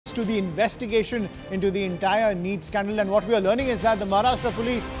regards to the investigation into the entire NEET scandal. And what we are learning is that the Maharashtra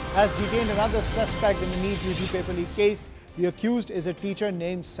police has detained another suspect in the NEET UG paper leak case. The accused is a teacher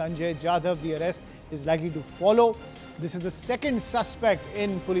named Sanjay Jadhav. The arrest is likely to follow. This is the second suspect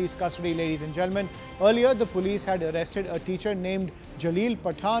in police custody, ladies and gentlemen. Earlier, the police had arrested a teacher named Jalil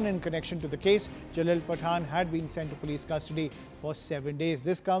Pathan in connection to the case. Jalil Pathan had been sent to police custody for 7 days.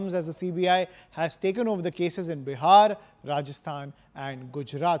 This comes as the CBI has taken over the cases in Bihar, Rajasthan and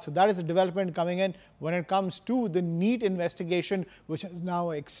Gujarat. So that is a development coming in when it comes to the NEET investigation, which has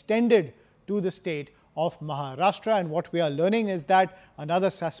now extended to the state of Maharashtra. And what we are learning is that another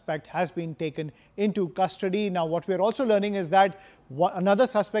suspect has been taken into custody. Now, what we are also learning is that another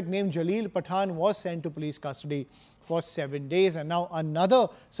suspect named Jalil Pathan was sent to police custody for 7 days. And now another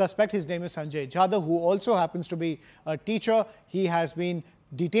suspect, his name is Sanjay Jadhav, who also happens to be a teacher. He has been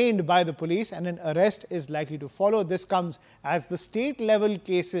detained by the police and an arrest is likely to follow. This comes as the state-level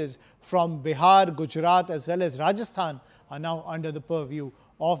cases from Bihar, Gujarat as well as Rajasthan are now under the purview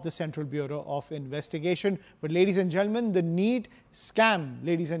of the Central Bureau of Investigation. But ladies and gentlemen, the NEET scam,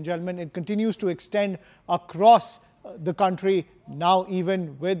 ladies and gentlemen, it continues to extend across the country now,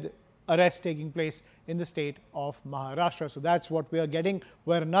 even with arrests taking place in the state of Maharashtra. So that's what we are getting,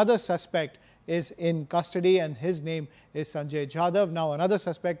 where another suspect is in custody and his name is Sanjay Jadhav. Now another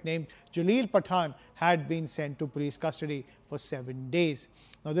suspect named Jalil Pathan had been sent to police custody for 7 days.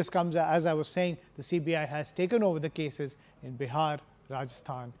 Now this comes, as I was saying, the CBI has taken over the cases in Bihar,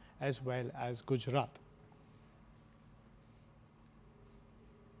 Rajasthan as well as Gujarat.